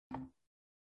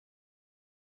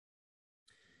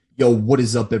Yo, what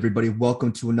is up, everybody?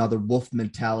 Welcome to another Wolf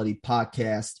Mentality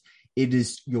podcast. It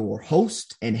is your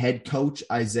host and head coach,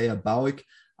 Isaiah Bowick.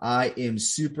 I am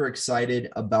super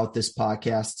excited about this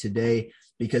podcast today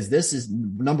because this is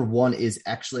number one is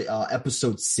actually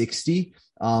episode 60.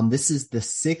 This is the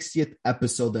 60th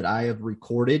episode that I have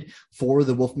recorded for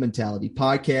the Wolf Mentality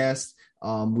podcast.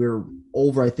 We're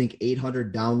over, I think,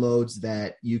 800 downloads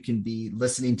that you can be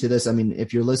listening to this. I mean,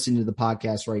 if you're listening to the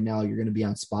podcast right now, you're going to be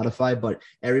on Spotify, but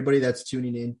everybody that's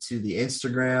tuning in to the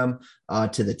Instagram,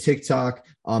 to the TikTok,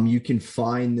 you can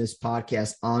find this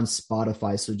podcast on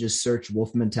Spotify. So just search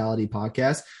Wolf Mentality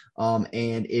Podcast.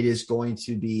 And it is going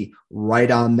to be right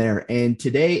on there. And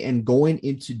today and going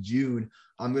into June,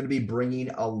 I'm going to be bringing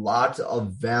a lot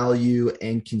of value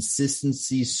and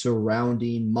consistency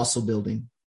surrounding muscle building.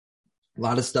 A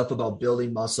lot of stuff about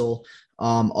building muscle.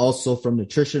 Also from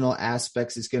nutritional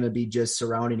aspects, it's going to be just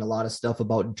surrounding a lot of stuff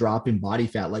about dropping body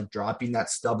fat, like dropping that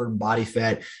stubborn body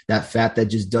fat, that fat that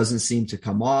just doesn't seem to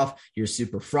come off. You're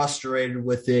super frustrated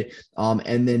with it.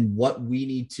 And then what we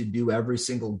need to do every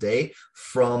single day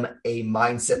from a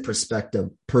mindset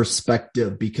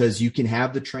perspective, because you can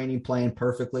have the training plan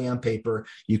perfectly on paper.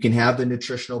 You can have the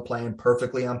nutritional plan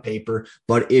perfectly on paper,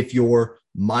 but if your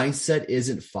mindset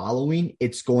isn't following,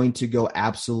 it's going to go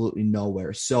absolutely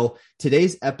nowhere. So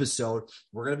today's episode,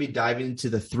 we're going to be diving into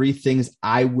the three things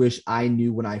I wish I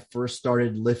knew when I first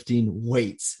started lifting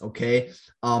weights. Okay.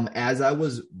 As I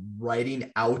was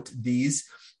writing out these,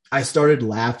 I started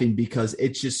laughing because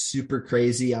it's just super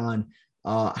crazy on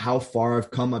how far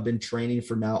I've come. I've been training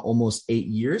for now almost 8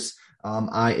 years.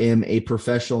 I am a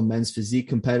professional men's physique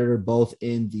competitor, both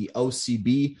in the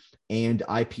OCB and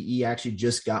IPE. Actually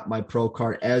just got my pro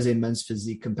card as a men's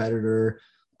physique competitor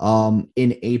in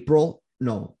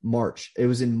March. It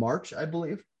was in March, I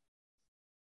believe,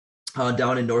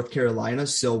 down in North Carolina.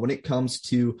 So when it comes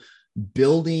to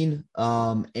building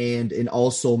and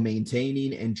also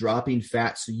maintaining and dropping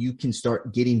fat so you can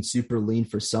start getting super lean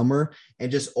for summer and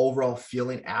just overall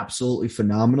feeling absolutely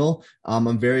phenomenal.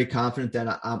 I'm very confident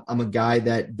that I'm a guy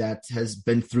that has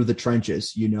been through the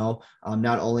trenches.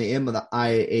 Not only am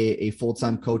I a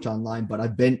full-time coach online, but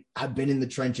I've been in the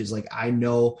trenches. Like, I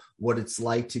know what it's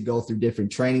like to go through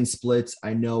different training splits.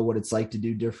 I know what it's like to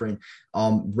do different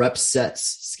rep sets,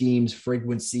 schemes,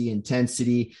 frequency,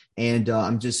 intensity, and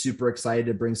I'm just super excited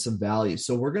to bring some value.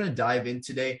 So we're going to dive in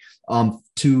today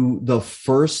to the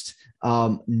first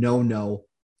no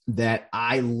that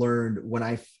I learned when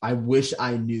I wish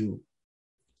I knew.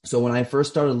 So when I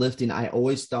first started lifting, I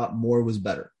always thought more was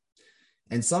better.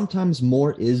 And sometimes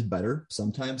more is better.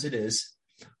 Sometimes it is.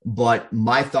 But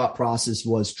my thought process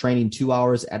was training 2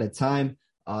 hours at a time,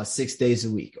 6 days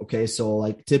a week. Okay. So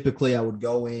like typically I would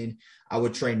go in, I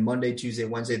would train Monday, Tuesday,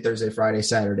 Wednesday, Thursday, Friday,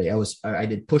 Saturday. I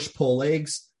did push pull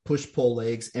legs,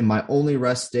 and my only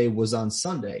rest day was on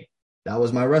Sunday. That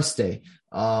was my rest day.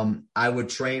 I would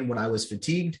train when I was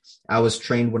fatigued. I was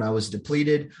trained when I was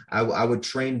depleted. I would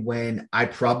train when I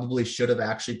probably should have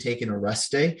actually taken a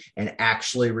rest day and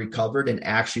actually recovered and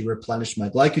actually replenished my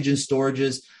glycogen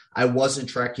storages. I wasn't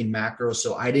tracking macros,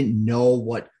 so I didn't know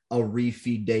what a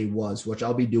refeed day was, which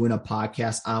I'll be doing a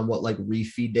podcast on what like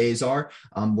refeed days are,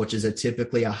 which is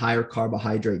typically a higher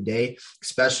carbohydrate day,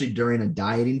 especially during a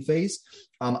dieting phase.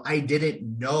 I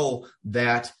didn't know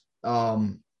that I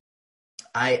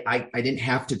didn't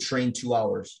have to train 2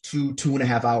 hours,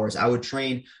 2.5 hours. I would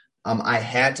train. I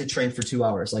had to train for 2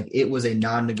 hours. Like, it was a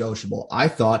non-negotiable. I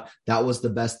thought that was the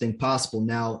best thing possible.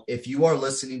 Now, if you are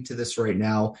listening to this right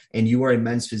now and you are a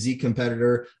men's physique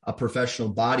competitor, a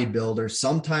professional bodybuilder,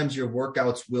 sometimes your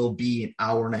workouts will be an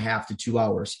hour and a half to 2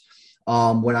 hours.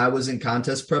 When I was in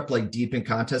contest prep, like deep in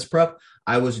contest prep,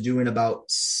 I was doing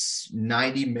about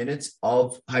 90 minutes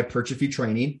of hypertrophy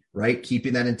training, right?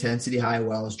 Keeping that intensity high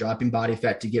while I was dropping body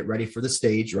fat to get ready for the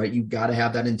stage, right? You got to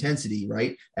have that intensity,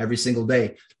 right? Every single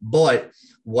day. But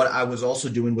what I was also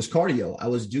doing was cardio. I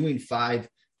was doing I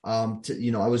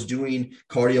was doing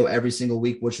cardio every single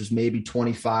week, which was maybe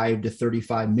 25 to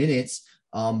 35 minutes.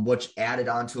 Which added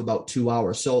on to about 2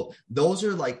 hours. So those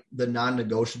are like the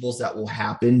non-negotiables that will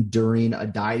happen during a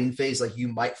dieting phase. Like, you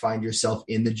might find yourself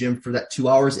in the gym for that 2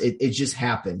 hours. It just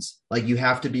happens. Like, you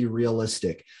have to be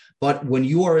realistic. But when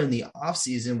you are in the off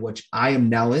season, which I am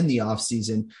now in the off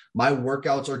season, my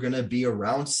workouts are going to be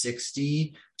around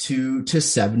 60 to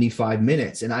 75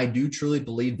 minutes. And I do truly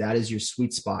believe that is your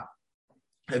sweet spot.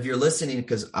 If you're listening,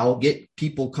 because I'll get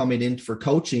people coming in for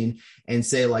coaching and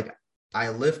say, like, I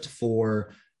lift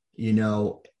for,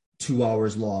 2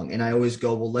 hours long. And I always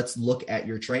go, well, let's look at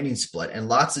your training split. And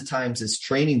lots of times this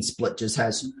training split just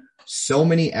has so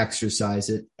many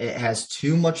exercises. It has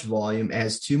too much volume, it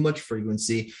has too much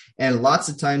frequency. And lots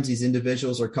of times these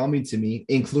individuals are coming to me,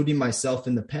 including myself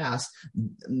in the past,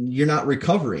 you're not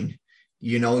recovering.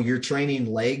 You're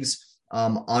training legs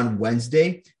on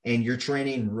Wednesday and you're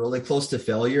training really close to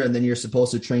failure. And then you're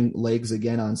supposed to train legs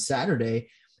again on Saturday,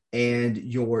 and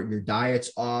your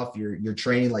diet's off. You're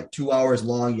training like 2 hours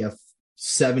long. You have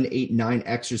 7, 8, 9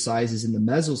 exercises in the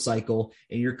mesocycle,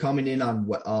 and you're coming in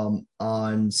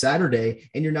on Saturday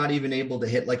and you're not even able to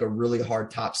hit like a really hard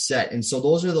top set. And so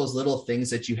those are those little things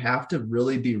that you have to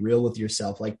really be real with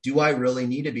yourself. Like, do I really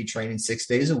need to be training 6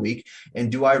 days a week?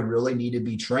 And do I really need to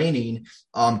be training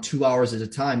 2 hours at a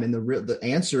time? And the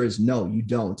answer is no, you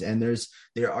don't. And there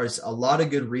is a lot of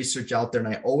good research out there.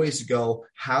 And I always go,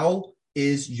 how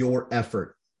is your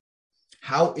effort?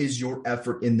 How is your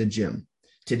effort in the gym?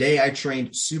 Today, I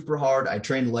trained super hard. I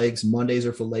trained legs. Mondays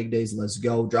are for leg days. Let's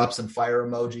go. Drop some fire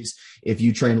emojis. If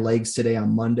you train legs today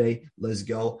on Monday, let's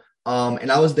go.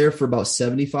 And I was there for about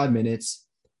 75 minutes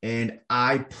and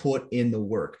I put in the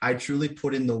work. I truly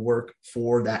put in the work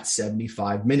for that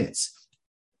 75 minutes.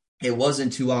 It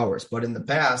wasn't 2 hours, but in the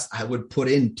past, I would put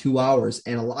in 2 hours.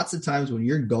 And lots of times when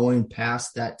you're going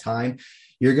past that time,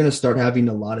 you're going to start having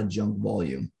a lot of junk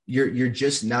volume. You're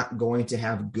just not going to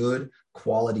have good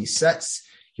quality sets.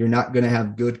 You're not going to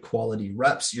have good quality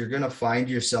reps. You're going to find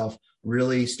yourself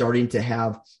really starting to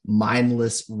have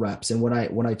mindless reps. And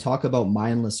when I talk about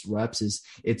mindless reps,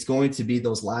 it's going to be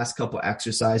those last couple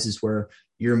exercises where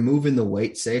you're moving the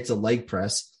weight, say it's a leg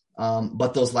press,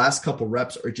 but those last couple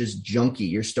reps are just junky.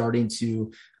 You're starting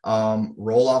to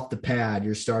roll off the pad.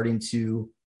 You're starting to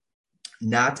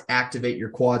not activate your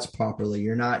quads properly.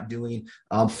 You're not doing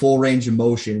full range of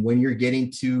motion. When you're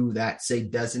getting to that, say,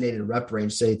 designated rep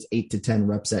range, say it's 8 to 10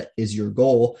 reps that is your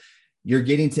goal, you're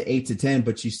getting to 8 to 10,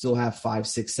 but you still have 5,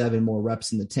 6, 7 more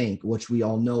reps in the tank, which we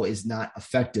all know is not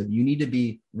effective. You need to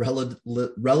be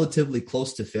relatively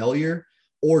close to failure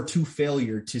or to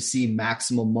failure to see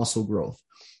maximum muscle growth.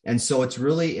 And so it's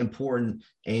really important.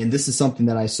 And this is something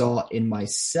that I saw in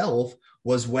myself,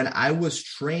 was when I was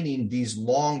training these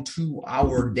long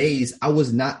 2-hour days, I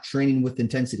was not training with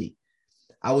intensity.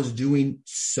 I was doing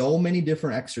so many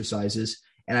different exercises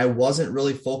and I wasn't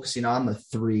really focusing on the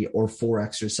 3 or 4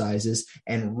 exercises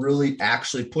and really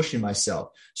actually pushing myself.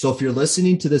 So if you're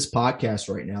listening to this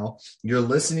podcast right now, you're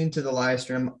listening to the live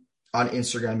stream on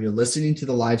Instagram, you're listening to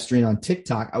the live stream on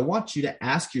TikTok, I want you to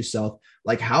ask yourself,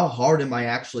 like, how hard am I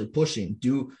actually pushing?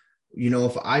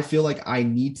 If I feel like I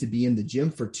need to be in the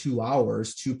gym for 2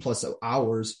 hours, 2+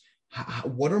 hours,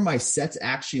 what are my sets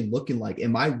actually looking like?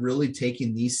 Am I really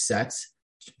taking these sets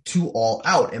to all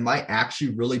out? Am I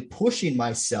actually really pushing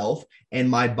myself and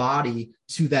my body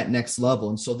to that next level?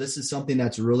 And so this is something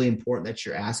that's really important that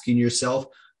you're asking yourself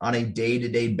on a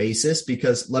day-to-day basis,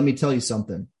 because let me tell you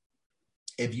something.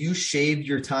 If you shave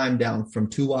your time down from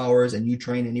 2 hours and you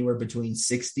train anywhere between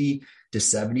 60 to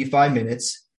 75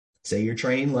 minutes, say you're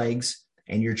training legs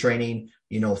and you're training,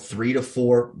 3 to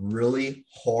 4 really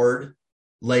hard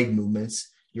leg movements,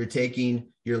 you're taking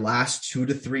your last 2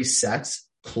 to 3 sets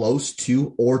close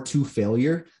to or to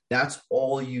failure. That's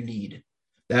all you need.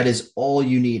 That is all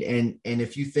you need. And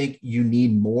if you think you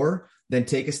need more, then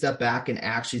take a step back and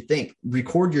actually think,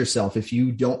 record yourself. If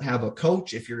you don't have a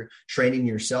coach, if you're training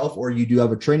yourself, or you do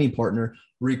have a training partner,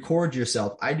 record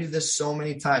yourself. I do this so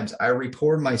many times. I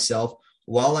record myself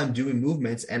while I'm doing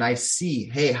movements and I see,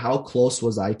 hey, how close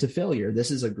was I to failure?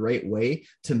 This is a great way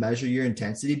to measure your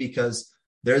intensity, because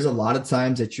there's a lot of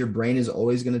times that your brain is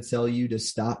always going to tell you to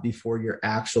stop before your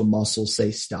actual muscles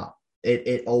say stop.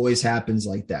 It always happens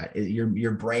like that.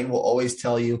 Your brain will always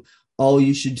tell you, oh,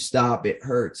 you should stop. It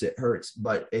hurts.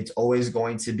 But it's always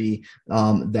going to be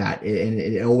that, and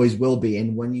it always will be.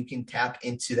 And when you can tap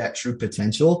into that true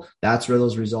potential, that's where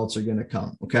those results are going to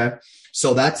come. Okay.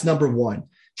 So that's number one.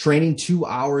 Training 2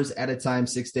 hours at a time,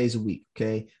 6 days a week.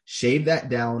 Okay. Shave that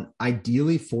down,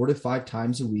 ideally 4 to 5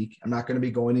 times a week. I'm not going to be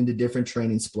going into different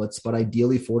training splits, but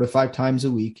ideally 4 to 5 times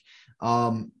a week.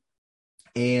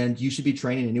 And you should be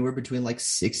training anywhere between like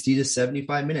 60 to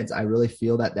 75 minutes. I really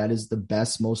feel that is the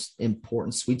best, most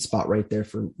important sweet spot right there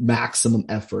for maximum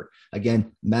effort.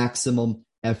 Again, maximum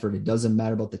effort. It doesn't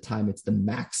matter about the time. It's the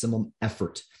maximum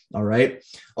effort. All right.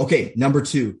 Okay. Number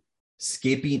 2,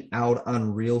 skipping out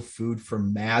on real food for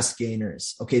mass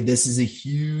gainers. Okay. This is a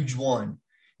huge one.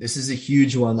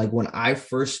 Like when I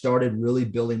first started really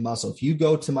building muscle, if you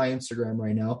go to my Instagram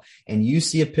right now and you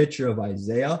see a picture of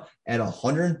Isaiah at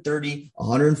 130,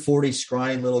 140,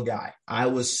 scrawny little guy, I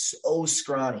was so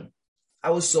scrawny.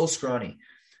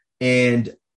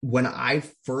 And when I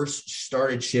first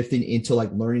started shifting into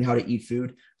like learning how to eat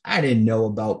food, I didn't know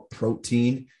about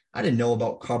protein. I didn't know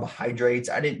about carbohydrates.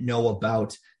 I didn't know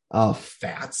about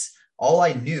fats. All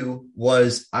I knew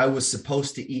was I was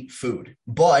supposed to eat food.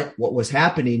 But what was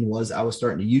happening was I was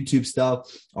starting to YouTube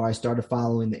stuff, or I started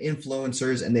following the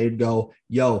influencers, and they'd go,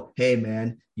 yo, hey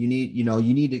man, you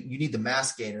need the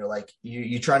mass gainer. Like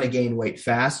you're trying to gain weight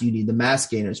fast. You need the mass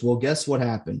gainers. Well, guess what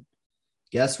happened?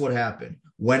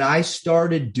 When I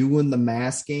started doing the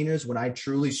mass gainers, when I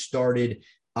truly started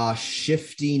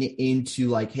shifting into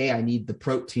like, hey, I need the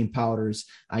protein powders.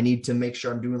 I need to make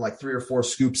sure I'm doing like 3 or 4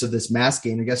 scoops of this mass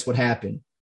gainer. Guess what happened?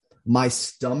 My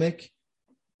stomach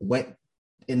went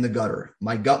in the gutter.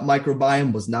 My gut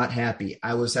microbiome was not happy.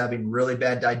 I was having really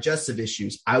bad digestive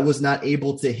issues. I was not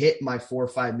able to hit my 4 or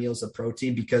 5 meals of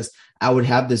protein because I would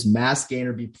have this mass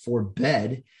gainer before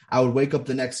bed. I would wake up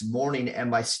the next morning and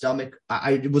my stomach,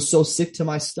 I was so sick to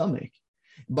my stomach.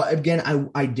 But again,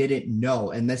 I didn't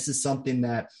know. And this is something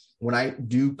that when I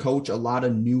do coach a lot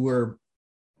of newer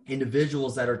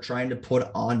individuals that are trying to put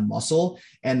on muscle,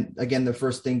 and again, the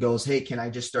first thing goes, hey, can I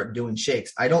just start doing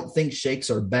shakes? I don't think shakes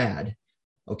are bad.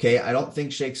 Okay. I don't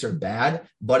think shakes are bad,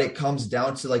 but it comes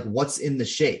down to like what's in the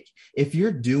shake. If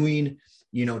you're doing,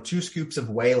 2 scoops of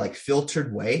whey, like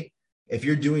filtered whey, if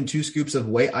you're doing 2 scoops of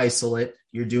whey isolate,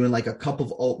 you're doing like a cup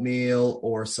of oatmeal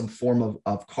or some form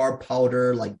of carb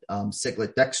powder, like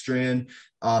cyclodextrin.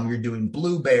 You're doing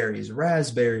blueberries,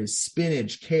 raspberries,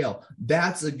 spinach, kale.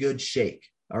 That's a good shake.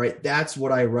 All right. That's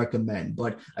what I recommend.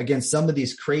 But again, some of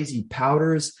these crazy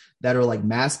powders that are like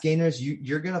mass gainers,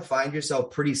 you're going to find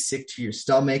yourself pretty sick to your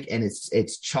stomach, and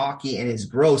it's chalky and it's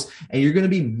gross. And you're going to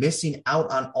be missing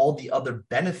out on all the other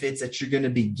benefits that you're going to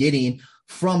be getting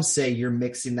from, say, you're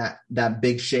mixing that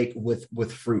big shake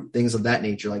with fruit, things of that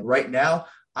nature. Like right now,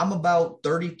 I'm about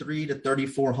 33 to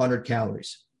 3,400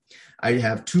 calories. I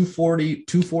have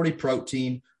 240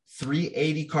 protein,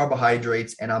 380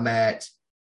 carbohydrates, and I'm at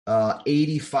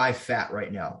 85 fat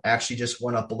right now. Actually just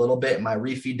went up a little bit. My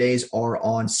refeed days are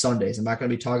on Sundays. I'm not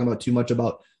going to be talking about too much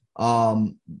about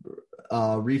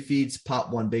refeeds.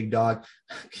 Pop one, big dog.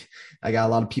 I got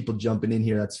a lot of people jumping in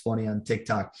here. That's funny on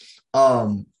TikTok.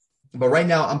 But right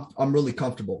now I'm really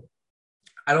comfortable.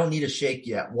 I don't need a shake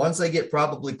yet. Once I get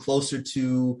probably closer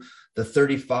to the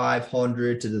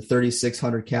 3,500 to the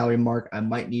 3,600 calorie mark, I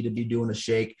might need to be doing a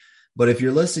shake. But if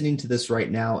you're listening to this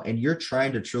right now and you're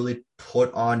trying to truly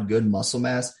put on good muscle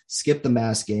mass, skip the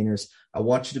mass gainers. I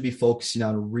want you to be focusing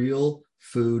on real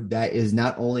food that is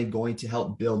not only going to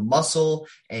help build muscle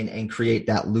and create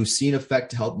that leucine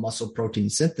effect to help muscle protein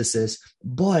synthesis,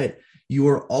 but you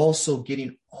are also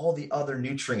getting all the other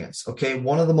nutrients. Okay.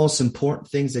 One of the most important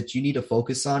things that you need to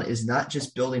focus on is not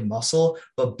just building muscle,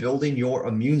 but building your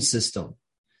immune system.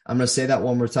 I'm going to say that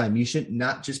one more time. You should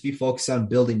not just be focused on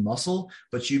building muscle,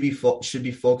 but you should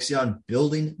be focusing on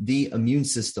building the immune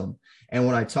system. And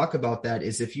when I talk about that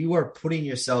is if you are putting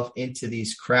yourself into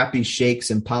these crappy shakes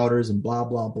and powders and blah,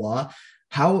 blah, blah,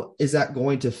 how is that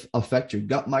going to affect your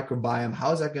gut microbiome?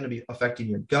 How is that going to be affecting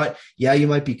your gut? Yeah, you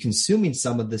might be consuming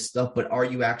some of this stuff, but are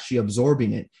you actually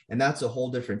absorbing it? And that's a whole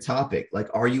different topic. Like,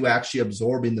 are you actually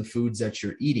absorbing the foods that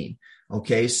you're eating?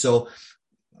 Okay, so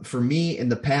for me in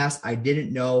the past, I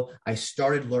didn't know. I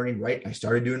started learning, right? I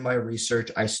started doing my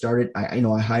research. I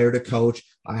hired a coach.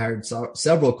 I hired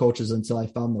several coaches until I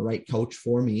found the right coach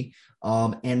for me.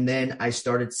 And then I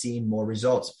started seeing more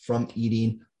results from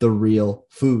eating the real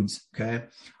foods. Okay.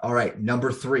 All right.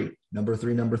 Number three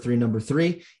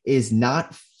is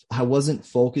I wasn't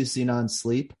focusing on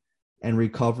sleep and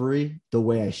recovery the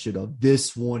way I should have.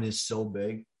 This one is so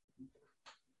big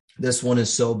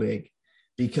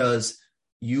because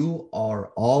you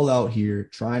are all out here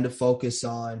trying to focus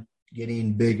on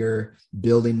getting bigger,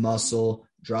 building muscle,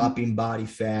 dropping body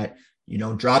fat,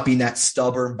 dropping that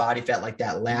stubborn body fat, like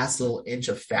that last little inch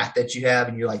of fat that you have.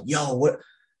 And you're like,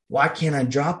 why can't I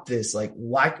drop this? Like,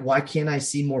 why can't I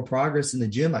see more progress in the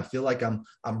gym? I feel like I'm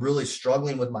really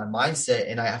struggling with my mindset,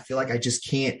 and I feel like I just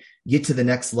can't get to the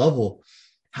next level.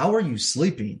 How are you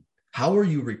sleeping? How are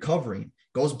you recovering?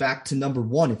 Goes back to number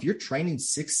one. If you're training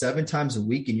 6-7 times a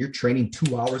week and you're training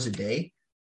 2 hours a day,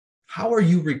 how are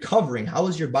you recovering? How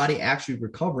is your body actually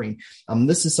recovering?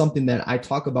 This is something that I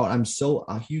talk about. I'm so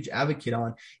a huge advocate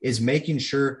on is making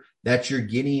sure that you're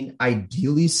getting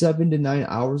ideally 7 to 9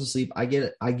 hours of sleep. I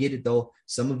get it though.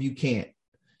 Some of you can't.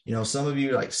 Some of you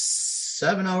are like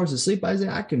 7 hours of sleep.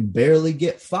 I can barely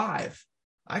get 5.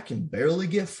 I can barely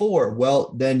get 4.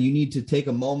 Well, then you need to take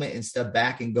a moment and step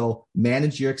back and go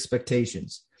manage your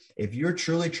expectations. If you're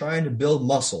truly trying to build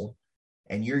muscle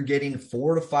and you're getting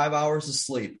 4 to 5 hours of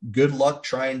sleep, good luck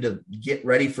trying to get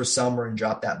ready for summer and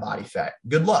drop that body fat.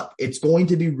 Good luck. It's going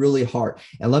to be really hard.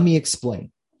 And let me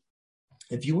explain.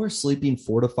 If you are sleeping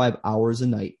 4 to 5 hours a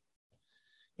night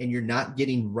and you're not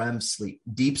getting REM sleep,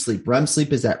 deep sleep, REM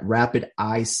sleep is that rapid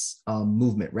eye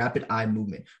movement,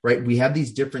 right? We have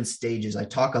these different stages. I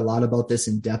talk a lot about this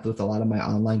in depth with a lot of my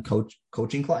online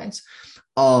coaching clients.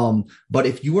 But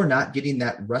if you are not getting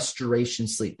that restoration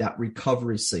sleep, that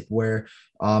recovery sleep where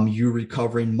you're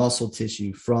recovering muscle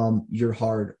tissue from your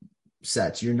hard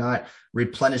sets, you're not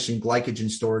replenishing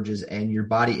glycogen storages, and your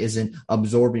body isn't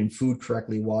absorbing food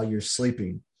correctly while you're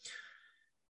sleeping,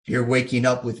 you're waking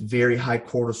up with very high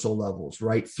cortisol levels,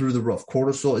 right? Through the roof.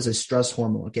 Cortisol is a stress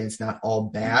hormone. Again, it's not all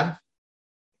bad.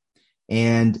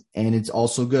 And it's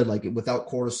also good. Like without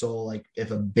cortisol, like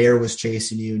if a bear was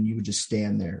chasing you and you would just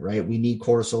stand there, right? We need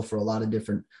cortisol for a lot of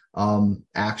different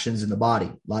actions in the body,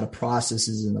 a lot of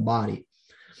processes in the body.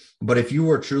 But if you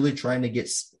were truly trying to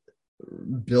get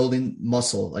building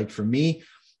muscle, like for me,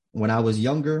 when I was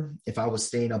younger, if I was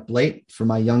staying up late, for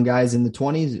my young guys in the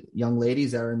 20s, young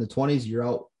ladies that are in the 20s, you're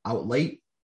out late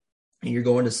and you're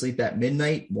going to sleep at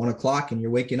midnight, 1 o'clock, and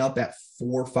you're waking up at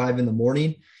 4 or 5 in the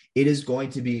morning. It is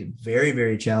going to be very,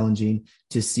 very challenging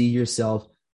to see yourself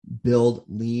build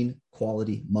lean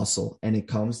quality muscle. And it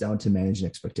comes down to managing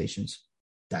expectations.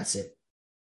 That's it.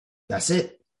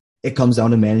 It comes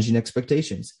down to managing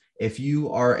expectations. If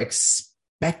you are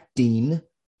expecting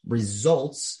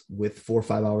results with 4 or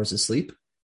 5 hours of sleep,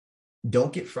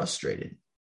 don't get frustrated.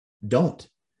 Don't.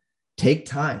 Take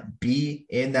time, be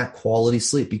in that quality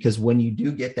sleep, because when you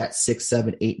do get that 6,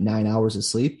 7, 8, 9 hours of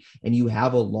sleep and you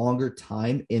have a longer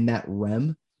time in that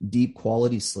REM, deep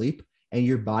quality sleep, and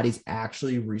your body's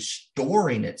actually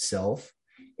restoring itself,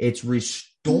 it's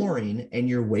restoring and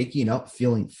you're waking up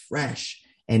feeling fresh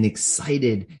and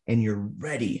excited and you're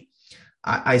ready.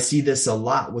 I see this a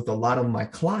lot with a lot of my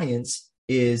clients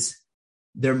is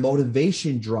their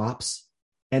motivation drops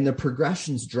and the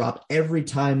progressions drop every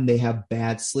time they have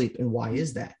bad sleep. And why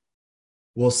is that?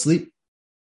 Well, sleep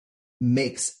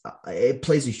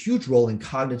plays a huge role in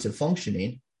cognitive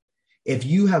functioning. If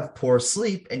you have poor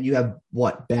sleep and you have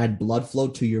bad blood flow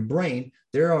to your brain,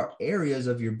 there are areas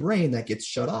of your brain that gets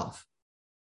shut off.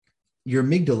 Your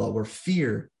amygdala, where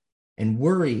fear and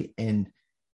worry and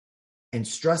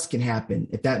stress can happen.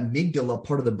 If that amygdala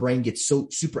part of the brain gets so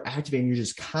super activated and you're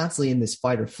just constantly in this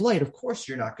fight or flight, of course,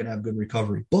 you're not going to have good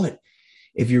recovery. But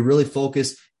if you're really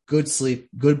focused, good sleep,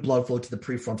 good blood flow to the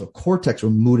prefrontal cortex where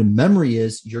mood and memory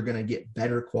is, you're going to get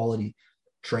better quality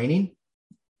training,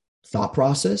 thought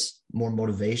process, more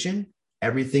motivation.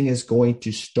 Everything is going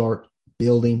to start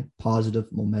building positive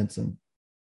momentum.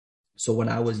 So when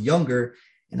I was younger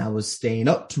and I was staying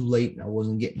up too late and I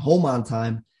wasn't getting home on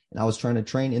time, and I was trying to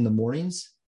train in the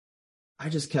mornings, I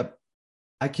kept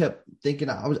thinking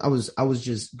I was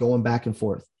just going back and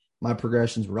forth. My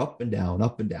progressions were up and down,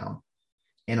 up and down.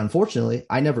 And unfortunately,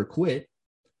 I never quit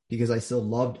because I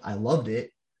loved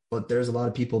it. But there's a lot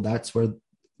of people, that's where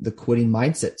the quitting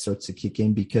mindset starts to kick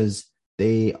in because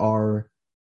they are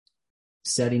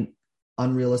setting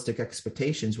unrealistic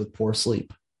expectations with poor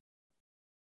sleep.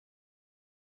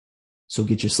 So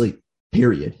get your sleep.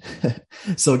 Period.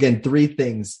 So again, 3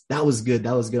 things. That was good.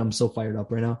 I'm so fired up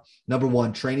right now. Number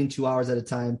 1, training 2 hours at a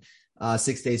time,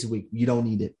 6 days a week. You don't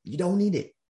need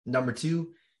it. Number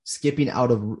 2, skipping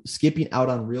out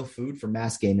on real food for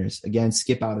mass gainers. Again,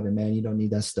 skip out of it, man. You don't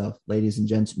need that stuff, ladies and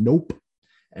gents. Nope.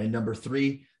 And number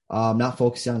 3, not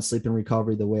focusing on sleep and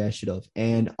recovery the way I should have.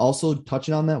 And also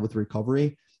touching on that with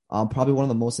recovery, probably one of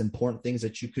the most important things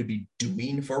that you could be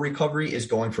doing for recovery is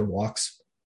going for walks.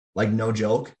 Like, no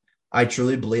joke. I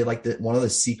truly believe one of the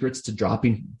secrets to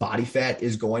dropping body fat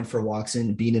is going for walks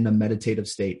and being in a meditative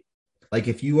state. Like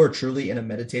if you are truly in a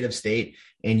meditative state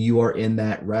and you are in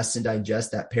that rest and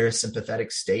digest, that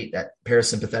parasympathetic state, that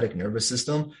parasympathetic nervous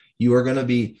system, you are going to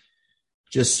be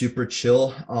just super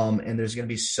chill. And there's going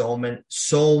to be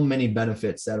so many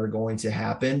benefits that are going to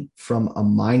happen from a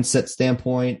mindset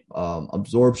standpoint,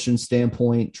 absorption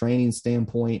standpoint, training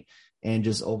standpoint, and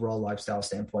just overall lifestyle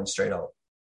standpoint straight up.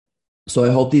 So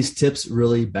I hope these tips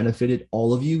really benefited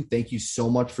all of you. Thank you so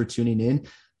much for tuning in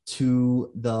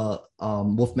to the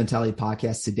Wolf Mentality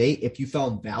podcast today. If you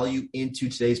found value into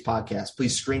today's podcast,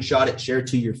 please screenshot it, share it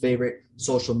to your favorite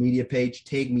social media page,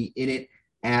 tag me in it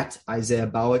at Isaiah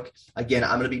Bowick. Again,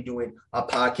 I'm going to be doing a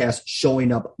podcast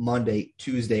showing up Monday,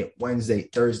 Tuesday, Wednesday,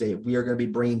 Thursday. We are going to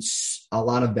be bringing a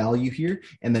lot of value here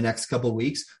in the next couple of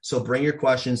weeks. So bring your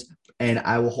questions and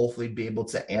I will hopefully be able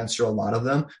to answer a lot of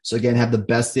them. So again, have the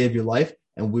best day of your life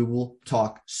and we will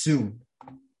talk soon.